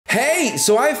Hey,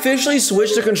 so I officially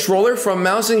switched the controller from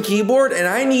mouse and keyboard and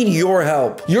I need your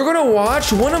help. You're gonna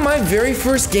watch one of my very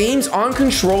first games on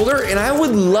controller and I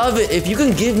would love it if you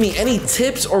can give me any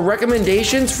tips or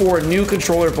recommendations for a new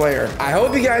controller player. I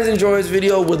hope you guys enjoy this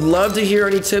video. Would love to hear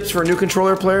any tips for a new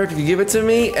controller player if you could give it to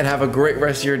me, and have a great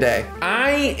rest of your day.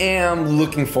 I am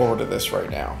looking forward to this right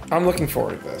now. I'm looking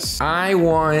forward to this. I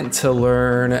want to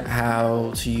learn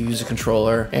how to use a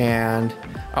controller and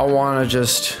I want to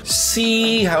just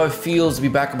see how it feels to be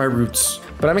back at my roots.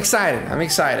 But I'm excited.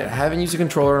 I haven't used a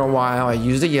controller in a while. I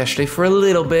used it yesterday for a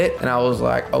little bit and I was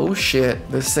like, oh shit,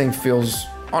 this thing feels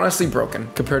honestly broken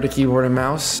compared to keyboard and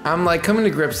mouse. I'm like coming to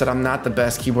grips that I'm not the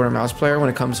best keyboard and mouse player when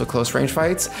it comes to close range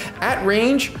fights. At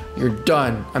range, you're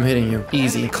done. I'm hitting you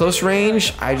easy. Close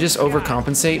range, I just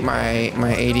overcompensate my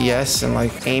ADS and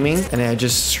like aiming, and I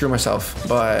just screw myself.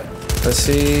 But let's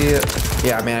see.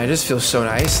 Yeah, man, it just feels so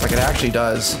nice. Like it actually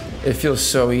does. It feels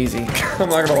so easy. I'm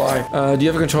not gonna lie. Do you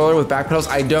have a controller with back pedals?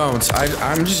 I don't.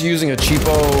 I'm just using a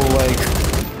cheapo like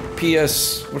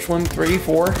PS, which one? 3,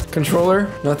 4 controller.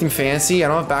 Nothing fancy. I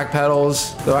don't have back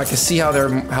pedals, though I can see how they're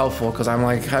helpful because I'm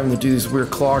like having to do this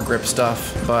weird claw grip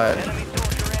stuff. But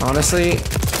honestly,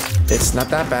 it's not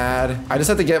that bad. I just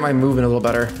have to get my movement a little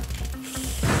better.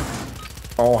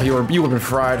 Oh, you would have been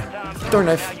fried. Throwing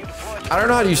knife. I don't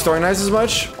know how to use throwing knives as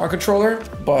much on controller,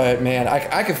 but man,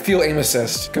 I can feel aim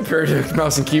assist compared to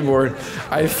mouse and keyboard.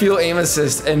 I feel aim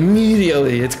assist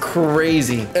immediately. It's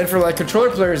crazy. And for like controller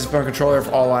players who've been on controller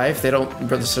for all life, they don't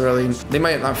necessarily, they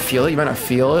might not feel it. You might not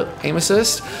feel it, aim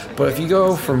assist. But if you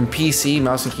go from PC,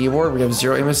 mouse and keyboard, where you have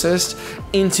 0 aim assist,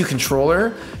 into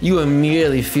controller, you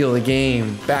immediately feel the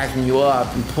game backing you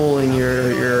up and pulling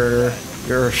your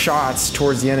shots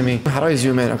towards the enemy. How do I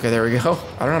zoom in? Okay, there we go.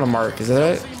 I don't know how to mark. Is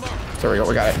that it? There we go,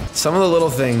 we got it. Some of the little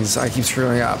things I keep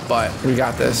screwing up, but we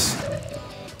got this.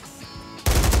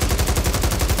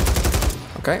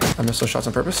 Okay, I missed those shots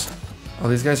on purpose. Oh,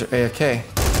 these guys are AFK.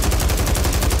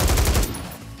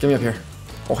 Get me up here.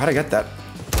 Oh, how'd I get that?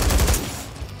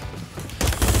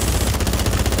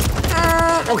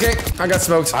 Okay, I got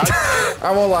smoked.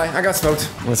 I won't lie, I got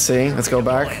smoked. Let's see, let's go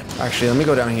back. Actually, let me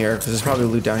go down here, because there's probably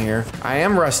loot down here. I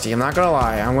am rusty, I'm not gonna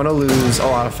lie. I'm gonna lose a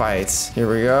lot of fights. Here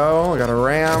we go, I got a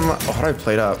ram. Oh, how do I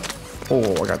play it up?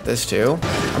 Oh, I got this too.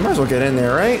 I might as well get in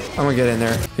there, right? I'm gonna get in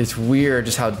there. It's weird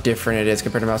just how different it is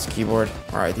compared to mouse and keyboard.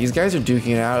 All right, these guys are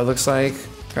duking it out, it looks like.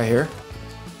 Right here.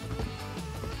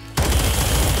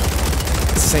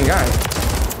 It's the same guy.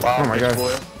 Wow, oh my god.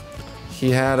 Boy. He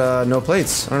had no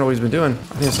plates. I don't know what he's been doing. I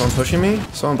think there's someone pushing me.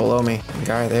 Someone below me.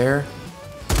 Guy there.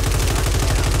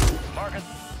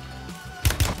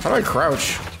 How do I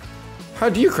crouch? How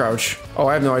do you crouch? Oh,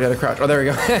 I have no idea how to crouch. Oh, there we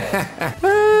go.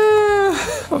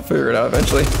 I'll figure it out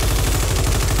eventually.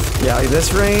 Yeah, like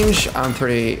this range, I'm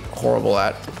pretty horrible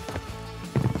at.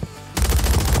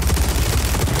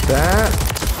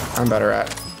 That, I'm better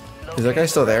at. Is that guy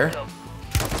still there?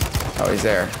 Oh, he's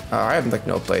there. Oh, I have like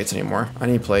no plates anymore. I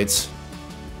need plates.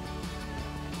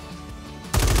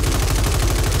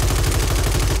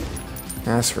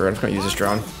 Ah, screw it. I'm just gonna use this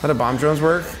drone. How do bomb drones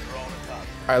work?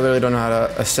 I literally don't know how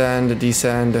to ascend,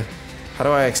 descend. How do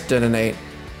I extendinate?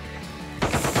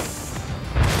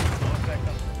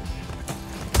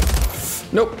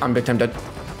 Nope, I'm big time dead.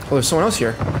 Oh, there's someone else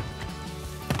here.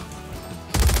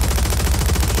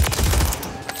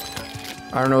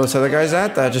 I don't know where this other guy's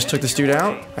at that just took this dude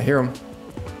out. I hear him.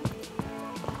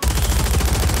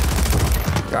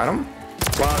 Got him.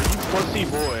 Wow, you pussy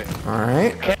boy.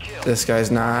 Alright. This guy's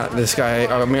not, this guy,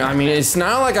 I mean, it's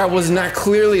not like I was not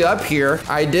clearly up here.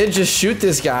 I did just shoot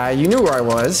this guy. You knew where I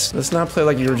was. Let's not play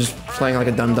like you were just playing like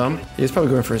a dum-dum. He's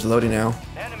probably going for his loading now.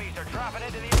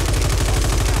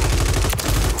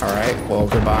 Alright, well,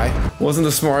 goodbye. Wasn't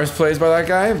the smartest plays by that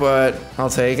guy, but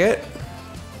I'll take it.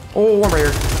 Oh, one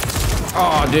right here.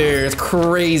 Oh, dude, it's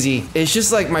crazy. It's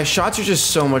just like my shots are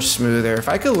just so much smoother. If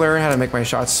I could learn how to make my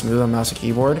shots smooth on mouse and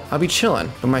keyboard, I'll be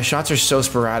chilling. But my shots are so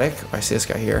sporadic. Oh, I see this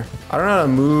guy here. I don't know how to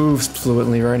move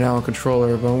fluently right now on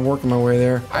controller, but I'm working my way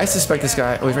there. I suspect this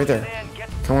guy. Oh, he's right there.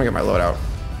 Come on, get my loadout.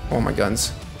 Oh, my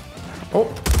guns. Oh.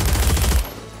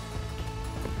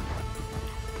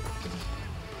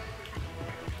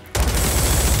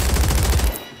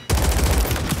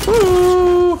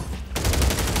 Woo!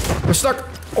 I'm stuck.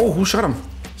 Oh, who shot him?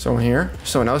 Someone here?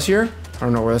 Someone else here? I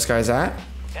don't know where this guy's at.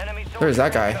 There's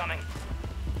that guy.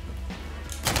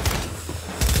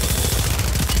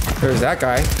 There's that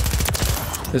guy.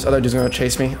 This other dude's gonna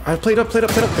chase me. I played up. There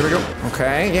we go.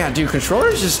 Okay, yeah, dude,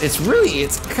 controller's just, it's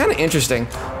kind of interesting.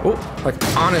 Oh, like,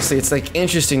 honestly, it's like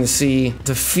interesting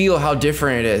to feel how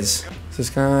different it is. Is this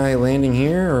guy landing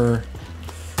here, or?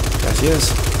 Yes, he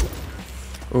is.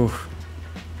 Ooh.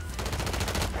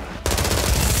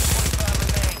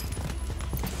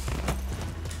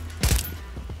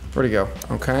 Where'd he go?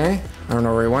 Okay. I don't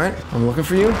know where he went. I'm looking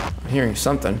for you. I'm hearing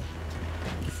something.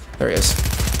 There he is.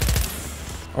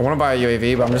 I want to buy a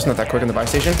UAV, but I'm just not that quick in the buy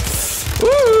station. Woo!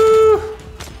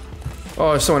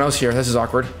 Oh, there's someone else here. This is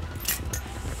awkward.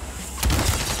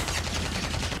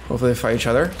 Hopefully they fight each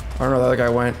other. I don't know where the other guy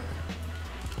went.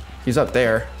 He's up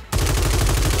there.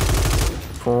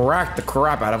 Crack the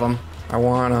crap out of him. I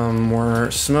want more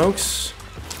smokes.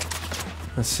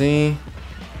 Let's see.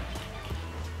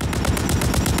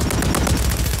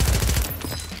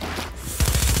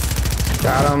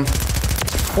 Got him.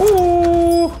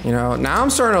 Ooh. You know, now I'm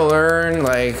starting to learn,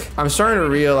 like, I'm starting to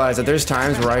realize that there's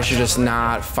times where I should just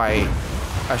not fight.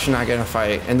 I should not get in a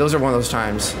fight. And those are one of those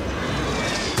times.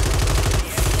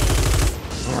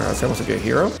 Oh my god, this guy wants to be a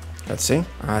hero. Let's see.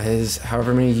 His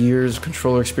however many years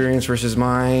controller experience versus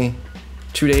my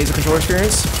 2 days of controller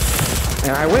experience.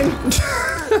 And I win.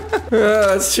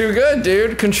 That's too good,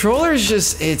 dude. Controller's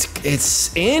just,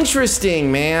 it's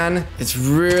interesting, man. It's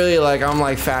really like, I'm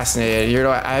like fascinated. You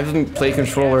know, I haven't played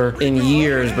controller in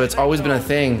years, but it's always been a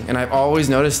thing. And I've always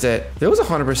noticed it. There was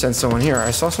 100% someone here.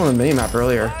 I saw someone on the minimap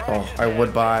earlier. Oh, I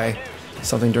would buy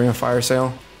something during a fire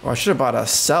sale. Oh, I should have bought a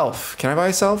self. Can I buy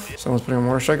a self? Someone's putting a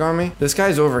mortar strike on me. This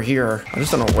guy's over here. I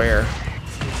just don't know where.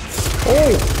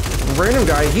 Oh, random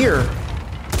guy here.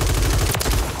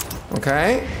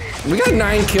 Okay. We got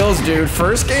 9 kills, dude.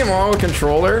 First game on with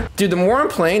controller. Dude, the more I'm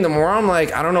playing, the more I'm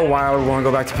like, I don't know why I would want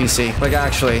to go back to PC. Like,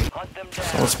 actually.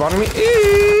 Someone spotted me.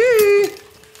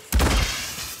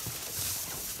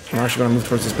 I'm actually going to move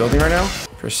towards this building right now.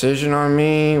 Precision on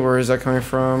me. Where is that coming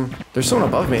from? There's someone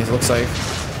above me, it looks like.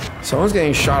 Someone's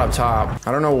getting shot up top.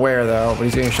 I don't know where, though, but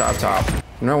he's getting shot up top.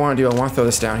 You know what I want to do? I want to throw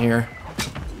this down here.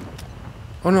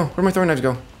 Oh, no. Where'd my throwing knives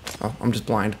go? Oh, I'm just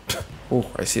blind. Oh,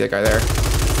 I see that guy there.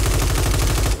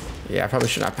 Yeah, I probably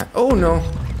should not. Oh, no.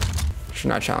 Should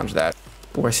not challenge that.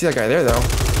 Oh, I see that guy there, though.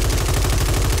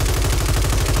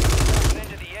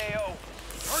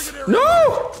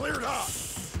 No!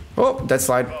 Oh, dead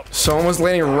slide. Someone was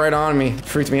landing right on me.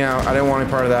 Freaked me out. I didn't want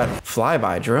any part of that.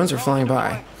 Flyby. Drones are flying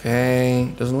by.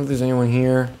 Okay. Doesn't look like there's anyone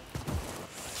here.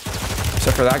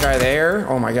 Except for that guy there.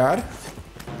 Oh, my God.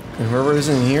 And whoever is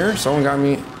in here, someone got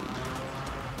me.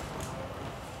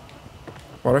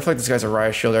 Why do I feel like this guy's a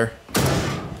riot shielder?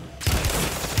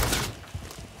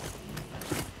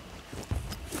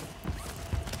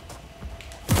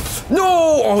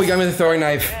 No! Oh, he got me with the throwing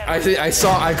knife.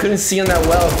 I couldn't see him that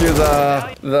well through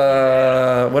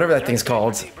the whatever that thing's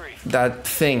called. That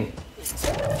thing.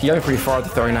 He got me pretty far with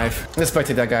the throwing knife. Let's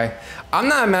spectate that guy. I'm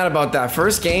not mad about that.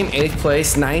 First game, 8th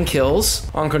place, 9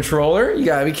 kills on controller. You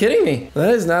gotta be kidding me.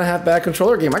 That is not a half bad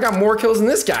controller game. I got more kills than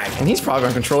this guy, and he's probably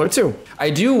on controller too. I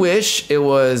do wish it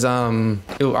was, I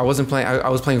was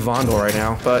playing Vondel right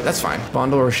now, but that's fine.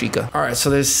 Vondel or Sheikah. All right, so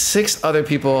there's 6 other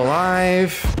people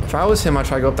alive. If I was him, I'd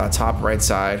try to go up that top right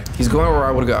side. He's going where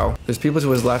I would go. There's people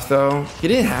to his left though. He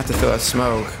didn't have to throw that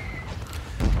smoke.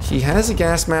 He has a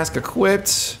gas mask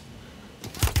equipped.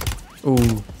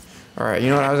 Ooh. All right, you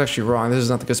know what? I was actually wrong. This is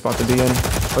not the good spot to be in.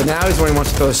 But now he's the one who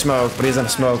wants to throw the smoke, but he doesn't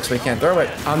have smoke, so he can't throw it.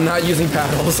 I'm not using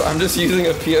paddles. I'm just using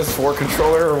a PS4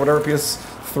 controller or whatever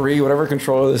PS3, whatever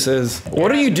controller this is.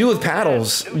 What do you do with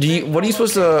paddles? What are you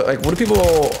supposed to, like, what do people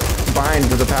bind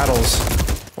with the paddles?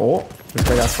 Oh, this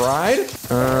guy got fried.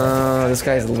 This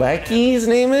guy's Lecky, his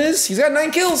name is. He's got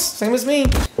 9 kills, same as me.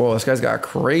 Oh, this guy's got a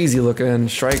crazy looking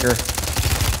striker.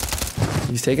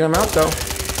 He's taking him out though.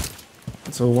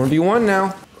 So 1v1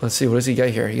 now. Let's see, what does he got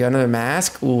here? He got another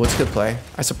mask. Ooh, it's a good play.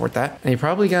 I support that. And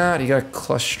he got a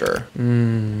cluster.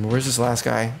 Where's this last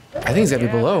guy? I think he's gotta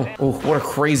be below. Oh, what a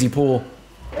crazy pool.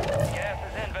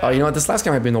 Oh, you know what? This last guy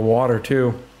might be in the water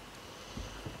too.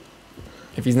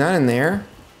 If he's not in there.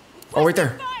 Oh, right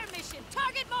there.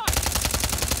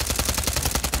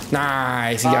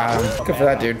 Nice, he got him. Good for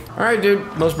that, dude. All right, dude.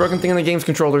 Most broken thing in the game is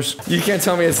controllers. You can't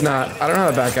tell me it's not. I don't know how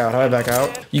to back out. How do I back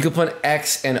out? You could put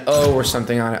X and O or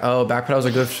something on it. Oh, back pedals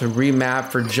are good for remap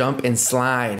for jump and slide.